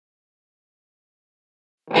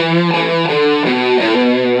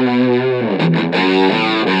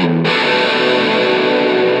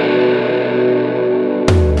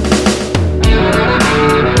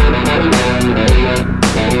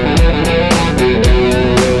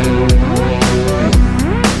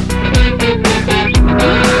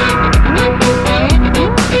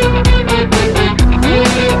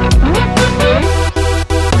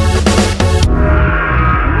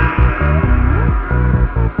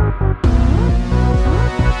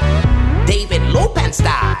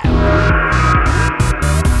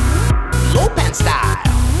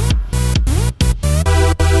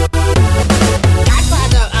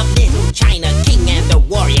Godfather of Little China, king and the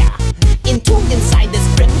warrior. Entombed inside this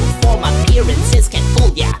crippled form, appearances can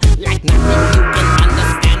fool ya. Like nothing you can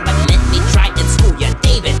understand, but let me try and school ya.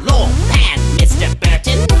 David Lopan, Mr.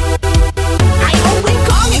 Burton. I own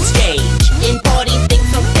Kong Exchange, importing things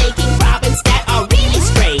from Peking province that are really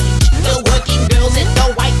strange. The working girls in the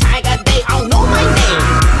white tiger, they all know my name.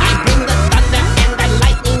 I bring the thunder and the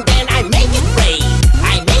lightning, then I make it rain.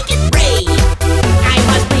 I make it rain. I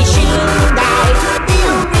must be shield guy, the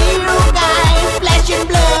real guy, flesh and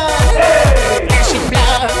blood, flesh and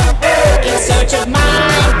blood. In search of my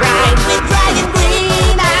bride with dragon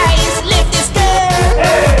green eyes. Lift this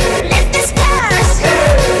curse, lift this curse.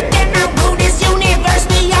 Then I'll rule this universe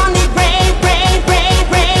beyond the grave, grave, grave,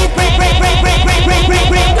 grave, grave, grave, grave, grave, grave, grave,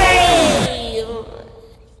 grave, grave.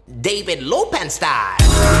 David Lopan style.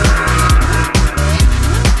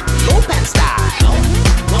 Lopan style.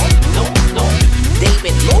 No, no, no, no.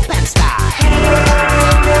 David Lopan style.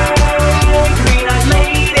 Green-eyed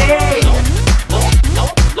lady. No, no, no,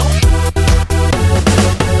 no.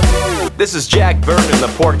 This is Jack Burton in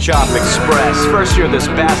the Pork Chop Express. First you're this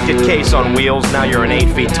basket case on wheels, now you're an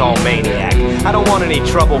 8 feet tall maniac. I don't want any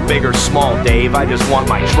trouble, big or small, Dave, I just want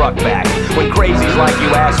my truck back. When crazies like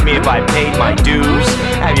you ask me if I paid my dues,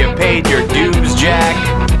 have you paid your dues, Jack?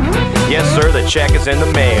 Yes sir, the check is in the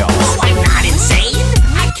mail. Oh, I'm not insane.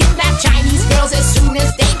 I kidnap Chinese girls as soon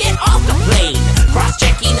as they get off the plane.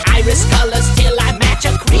 Cross-checking iris colors till I match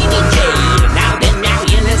a creamy jade. Now then,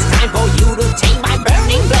 Marion, it's time for you to tame my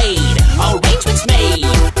burning blade. Arrangements made.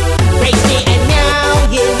 Raise me and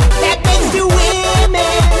Marion, that brings two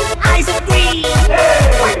women. Eyes of green.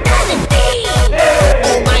 What does it mean?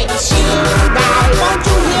 Almighty shield, I want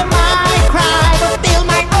to hear my cry, fulfill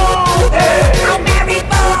my oath. I'll marry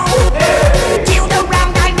both. Till the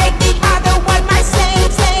round I make the other one my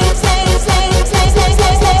slave, slave, slave, slave, slave, slave,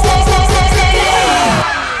 slave, slave, slave, slave, slave, slave.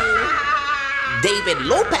 David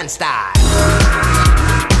Lopan style.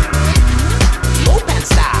 Lopan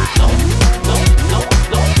style. No, no, no,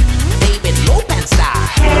 no. David Lopan style.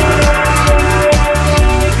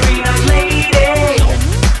 Green-eyed lady.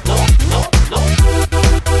 No, no, no, no.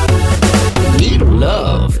 Need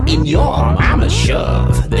love in your arm, I'm a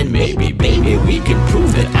shove. Then maybe, baby, we can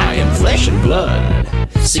prove that I am flesh and blood.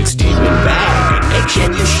 6 demon bag, an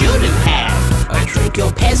action you shouldn't have. I drink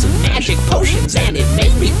your peasant magic potions and it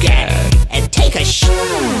made me gag. And take a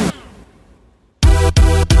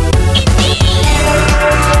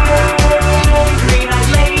Green-eyed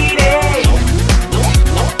lady. No,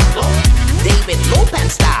 no, no. David Lopan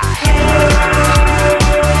style.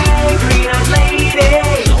 Green-eyed lady.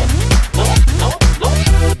 No, no, no, no.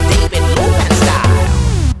 David Lopan style.